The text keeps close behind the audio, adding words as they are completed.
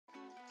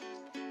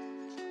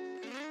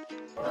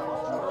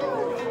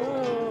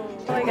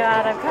Oh my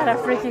god, I'm kind of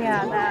freaking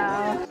out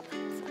now.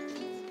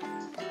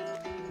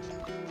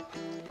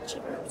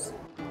 Cheers.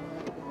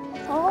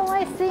 Oh,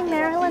 I see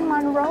Marilyn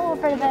Monroe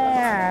over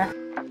there.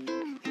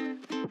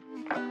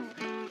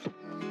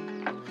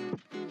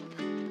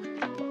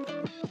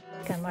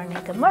 Good morning,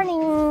 good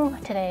morning.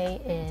 Today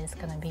is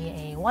gonna be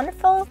a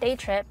wonderful day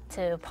trip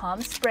to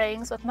Palm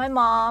Springs with my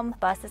mom.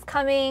 Bus is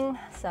coming,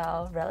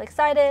 so really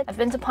excited. I've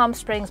been to Palm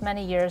Springs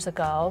many years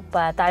ago,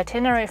 but the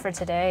itinerary for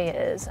today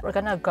is we're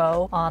gonna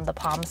go on the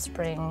Palm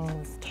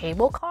Springs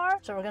cable car.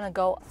 So we're gonna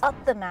go up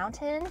the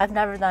mountain. I've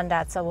never done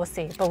that, so we'll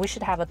see. But we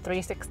should have a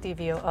 360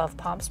 view of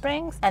Palm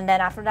Springs. And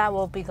then after that,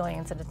 we'll be going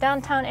into the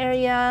downtown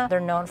area. They're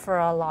known for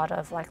a lot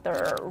of like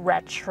their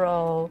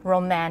retro,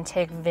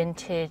 romantic,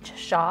 vintage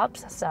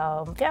shops.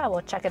 So yeah,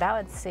 we'll check it out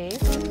and see.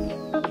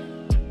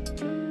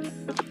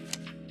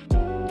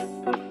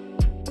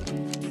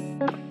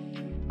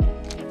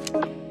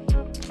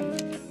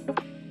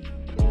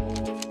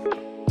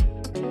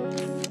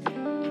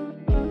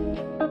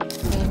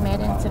 We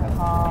made it to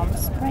Palm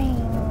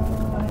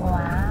Springs.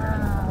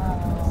 Wow.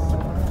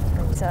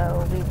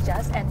 So we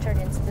just entered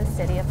into the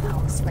city of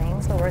Palm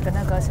Springs, but we're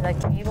gonna go to the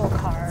cable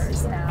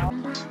cars now.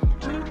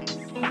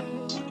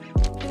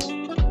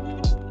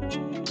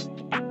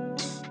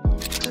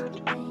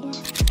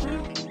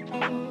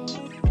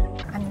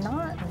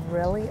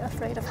 Really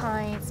afraid of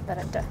heights, but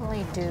I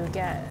definitely do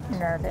get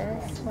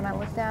nervous when I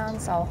look down,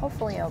 so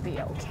hopefully it'll be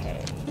okay.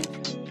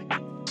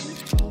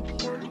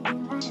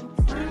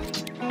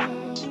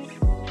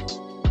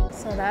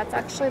 So that's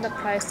actually the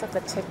price of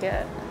the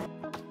ticket.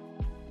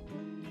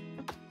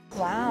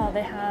 Wow,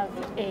 they have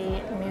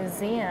a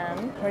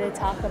museum where they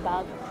talk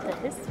about the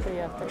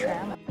history of the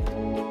tram.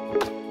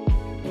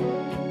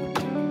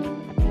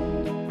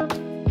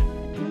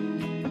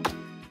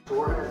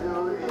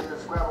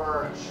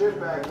 Shit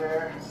back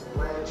there,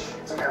 winch.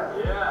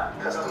 Yeah.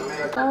 Custom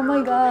made. Oh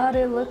my god,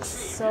 it looks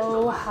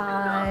so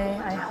high.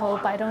 I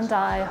hope I don't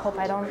die. I hope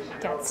I don't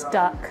get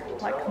stuck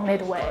like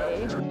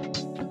midway.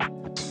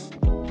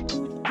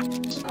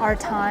 Our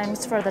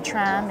times for the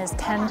tram is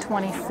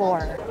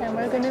 10:24, and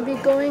we're gonna be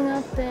going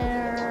up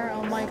there.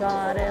 Oh my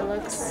god, it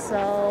looks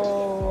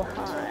so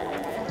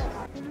high.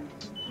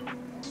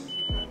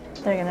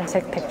 They're gonna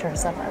take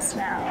pictures of us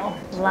now,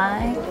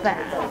 like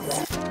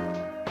that.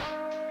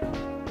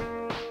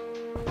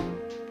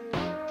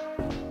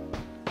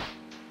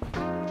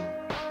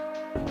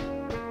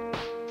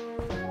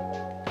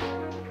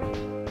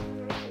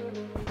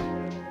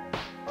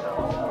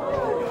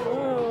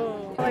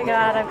 Oh my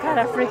god, I'm kind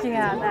of freaking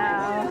out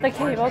now. The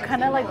cable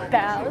kind of like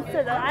bounced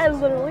and I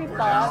literally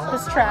thought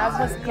this tram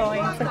was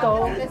going to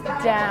go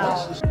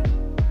down.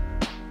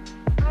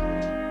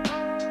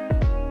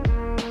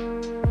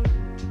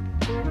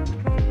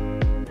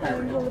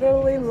 I'm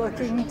literally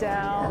looking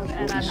down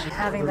and I'm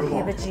having the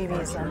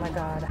heebie-jeebies. Oh my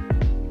god.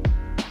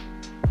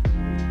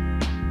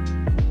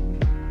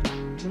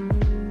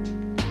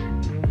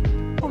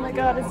 Oh my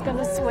god, it's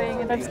gonna swing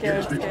and I'm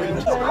scared.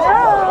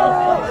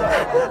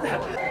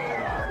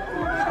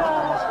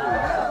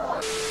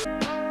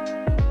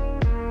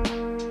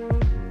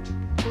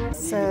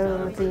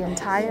 So the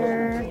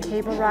entire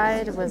cable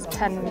ride was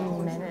 10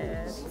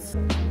 minutes.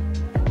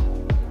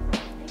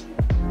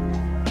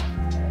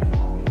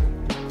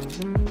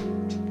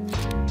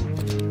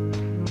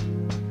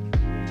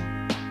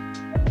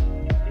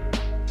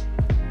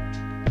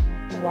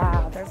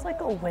 Wow, there's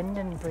like a wind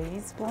and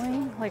breeze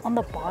blowing. Like on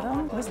the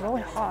bottom, it was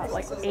really hot,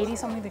 like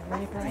 80-something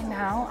degrees. Right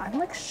now, I'm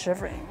like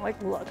shivering.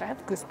 Like look, I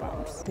have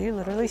goosebumps. Do you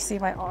literally see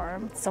my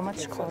arm? It's so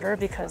much colder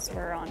because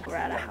we're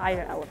at a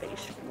higher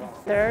elevation.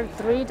 There are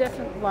 3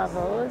 different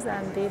levels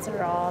and these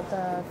are all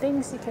the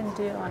things you can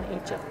do on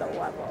each of the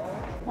levels.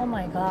 Oh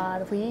my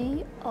god,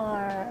 we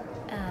are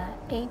at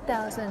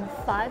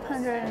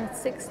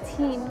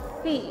 8,516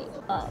 feet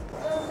up.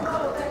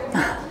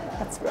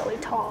 That's really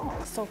tall.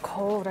 So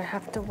cold, I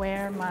have to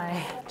wear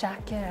my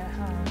jacket,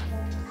 huh?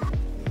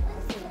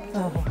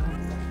 Oh.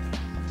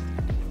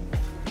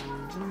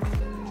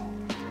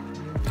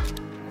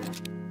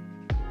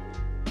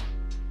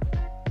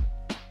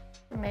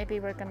 Maybe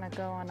we're gonna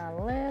go on a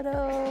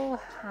little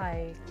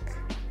hike.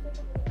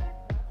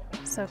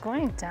 So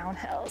going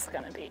downhill is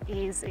gonna be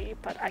easy,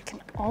 but I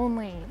can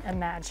only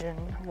imagine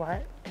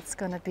what it's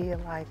gonna be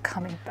like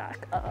coming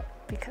back up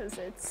because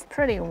it's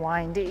pretty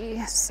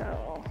windy,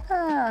 so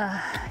yeah.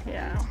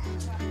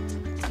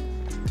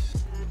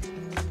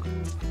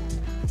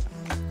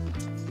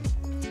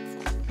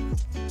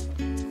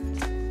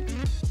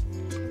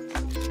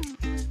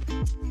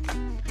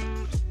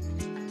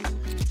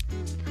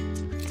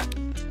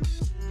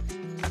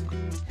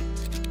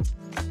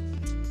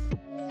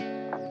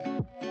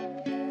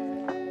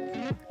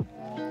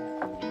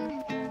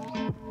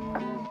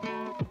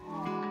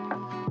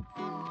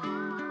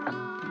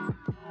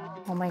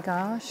 Oh my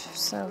gosh,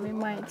 so we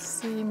might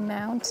see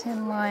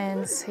mountain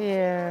lions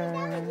here.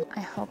 I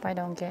hope I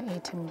don't get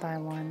eaten by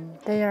one.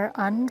 They are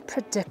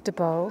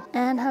unpredictable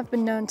and have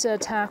been known to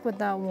attack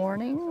without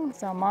warning.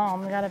 So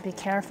Mom, we gotta be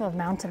careful of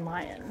mountain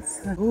lions.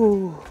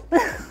 Ooh.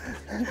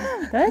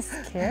 That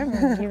scared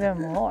me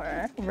even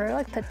more. We're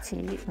like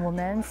petite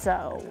women,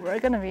 so we're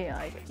gonna be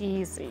like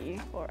easy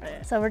for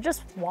it. So we're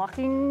just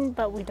walking,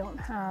 but we don't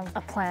have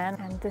a plan.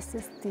 And this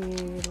is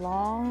the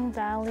Long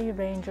Valley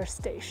Ranger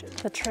Station.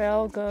 The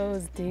trail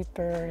goes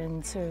deeper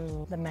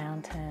into the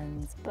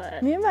mountains,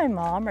 but me and my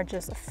mom are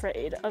just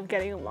afraid of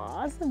getting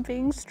lost and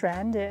being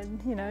stranded,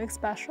 you know,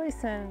 especially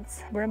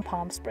since we're in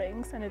Palm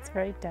Springs and it's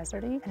very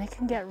deserty and it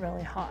can get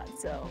really hot.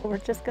 So we're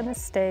just gonna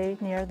stay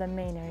near the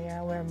main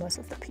area where most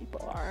of the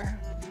people are.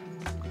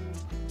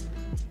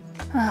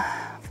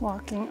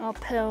 Walking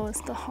uphill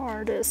is the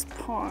hardest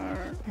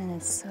part, and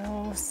it's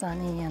so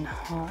sunny and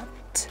hot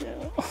too.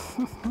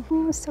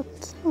 Oh, it's so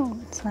cute.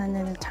 It's my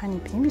little tiny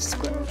baby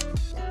squirrel.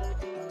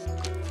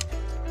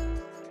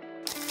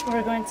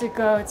 We're going to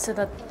go to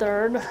the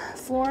 3rd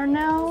floor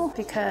now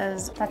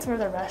because that's where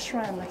the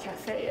restaurant and the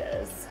cafe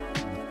is.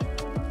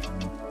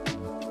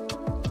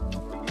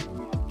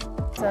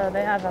 So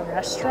they have a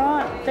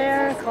restaurant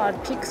there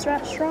called Peaks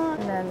Restaurant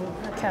and then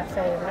a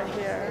cafe right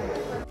here.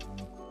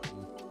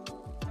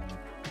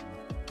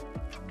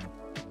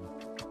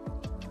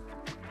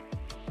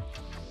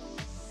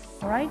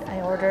 Alright,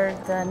 I ordered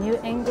the New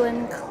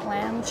England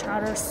clam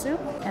chowder soup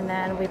and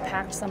then we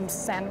packed some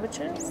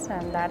sandwiches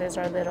and that is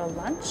our little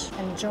lunch.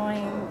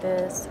 Enjoying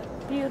this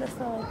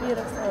beautiful,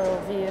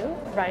 beautiful view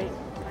right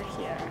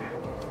here.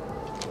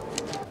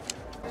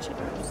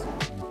 Cheers.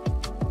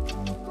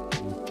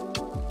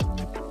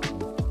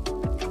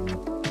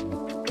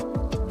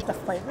 The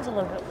flavor's a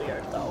little bit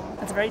weird though.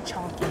 It's very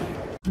chunky.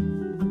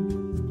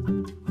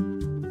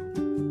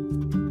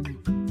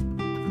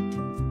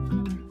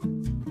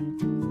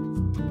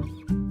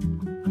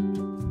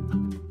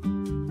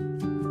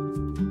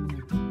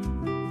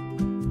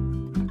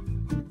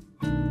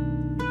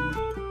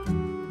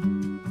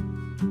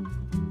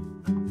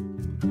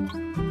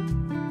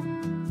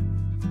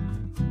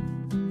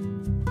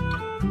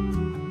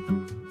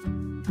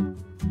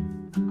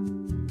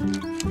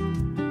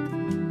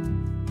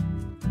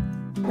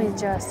 We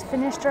just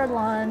finished our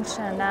lunch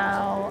and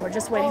now we're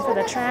just waiting for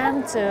the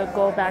tram to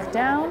go back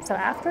down. So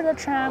after the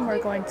tram,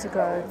 we're going to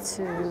go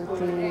to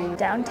the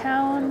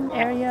downtown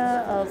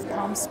area of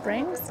Palm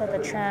Springs. So the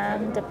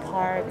tram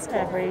departs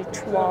every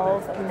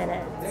 12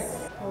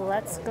 minutes.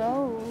 Let's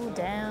go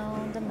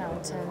down the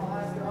mountain.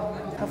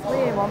 Hopefully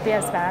it won't be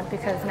as bad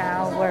because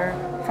now we're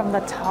from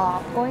the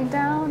top going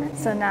down.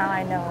 So now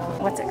I know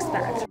what to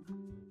expect.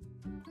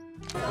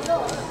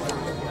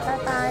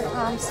 Bye-bye,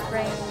 Palm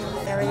Springs,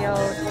 Aerial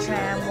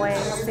Tramway.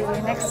 See you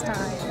next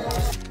time.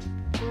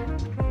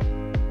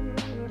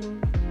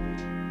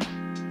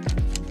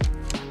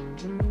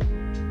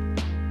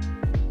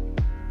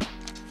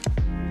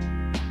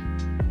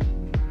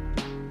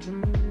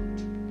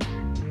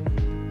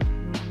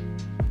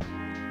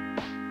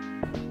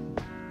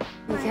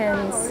 You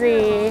can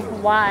see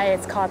why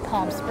it's called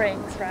Palm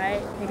Springs,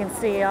 right? You can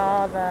see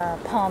all the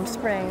Palm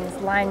Springs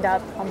lined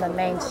up on the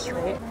main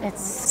street.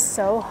 It's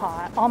so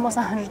hot, almost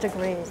 100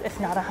 degrees, if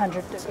not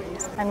 100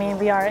 degrees. I mean,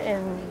 we are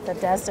in the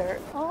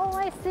desert. Oh,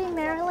 I see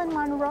Marilyn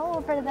Monroe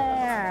over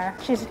there.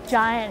 She's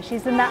giant.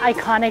 She's in that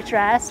iconic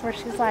dress where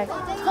she's like,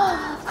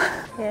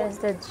 oh, here's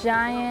the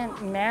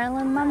giant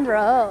Marilyn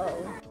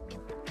Monroe.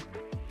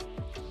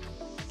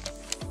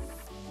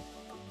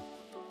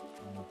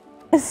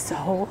 It's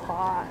so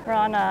hot. We're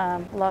on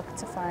a look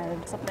to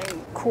find something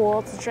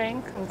cool to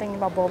drink. I'm thinking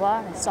about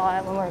boba. I saw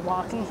it when we were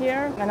walking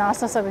here. And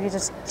also so we could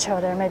just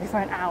chill there maybe for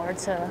an hour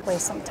to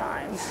waste some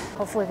time.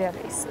 Hopefully we have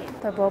AC.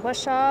 The boba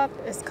shop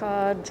is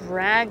called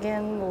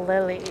Dragon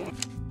Lily.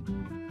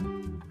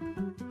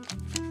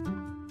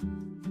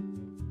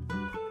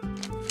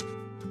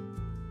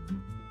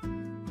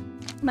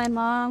 My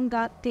mom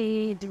got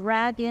the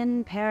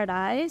Dragon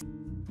Paradise.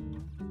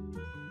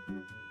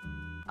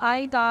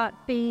 I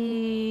got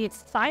the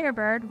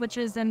Firebird, which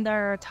is in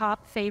their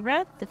top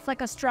favorite. It's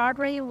like a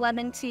strawberry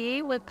lemon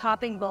tea with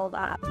popping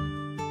boba.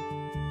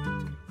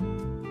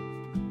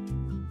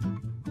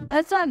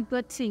 That's not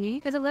good tea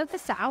because it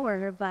looks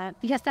sour, but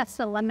I guess that's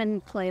the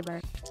lemon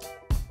flavor.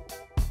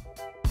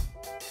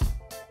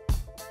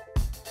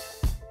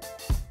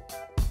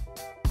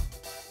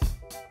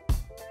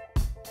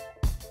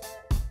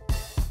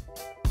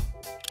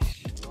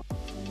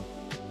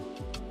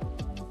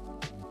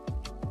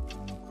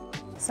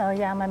 So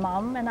yeah, my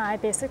mom and I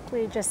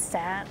basically just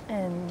sat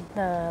in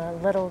the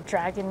little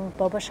Dragon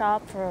boba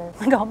shop for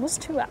like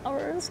almost 2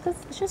 hours because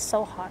it's just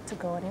so hot to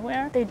go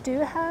anywhere. They do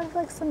have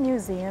like some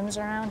museums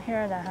around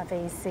here that have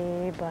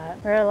AC,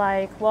 but we're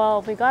like,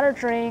 well, we got our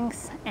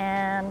drinks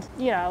and,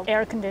 you know,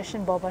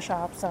 air-conditioned boba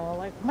shop, so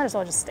like might as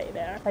well just stay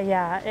there. But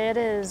yeah, it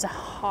is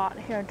hot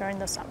here during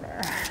the summer.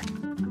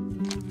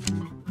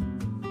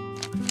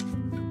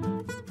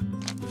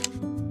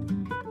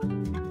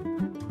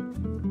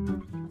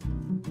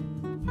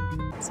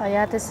 So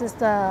yeah, this is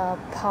the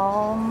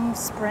Palm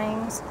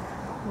Springs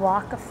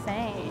Walk of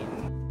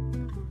Fame.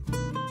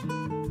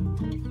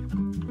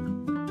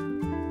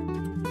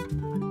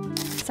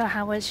 So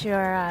how was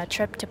your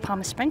trip to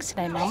Palm Springs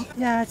today, Mom?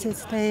 Yeah,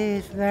 today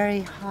is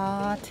very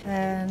hot,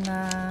 and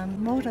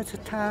most of the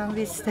time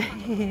we stay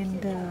in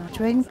the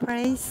drink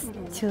place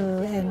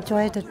to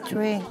enjoy the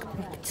drink,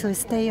 to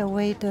stay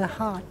away the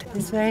hot.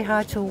 It's very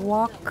hard to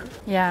walk.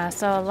 Yeah,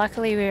 so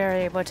luckily we were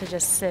able to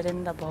just sit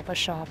in the boba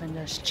shop and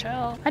just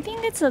chill. I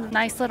think it's a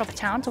nice little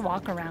town to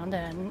walk around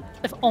in,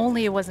 if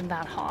only it wasn't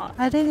that hot.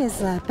 I think it's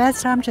the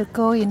best time to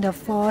go in the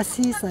fall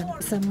season.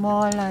 It's a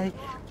more like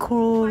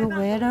cool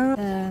weather,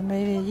 and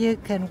maybe you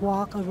can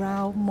walk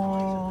around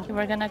more.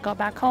 We're gonna go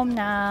back home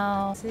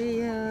now. See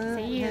you.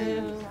 See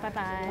you. Bye-bye.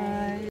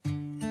 Bye.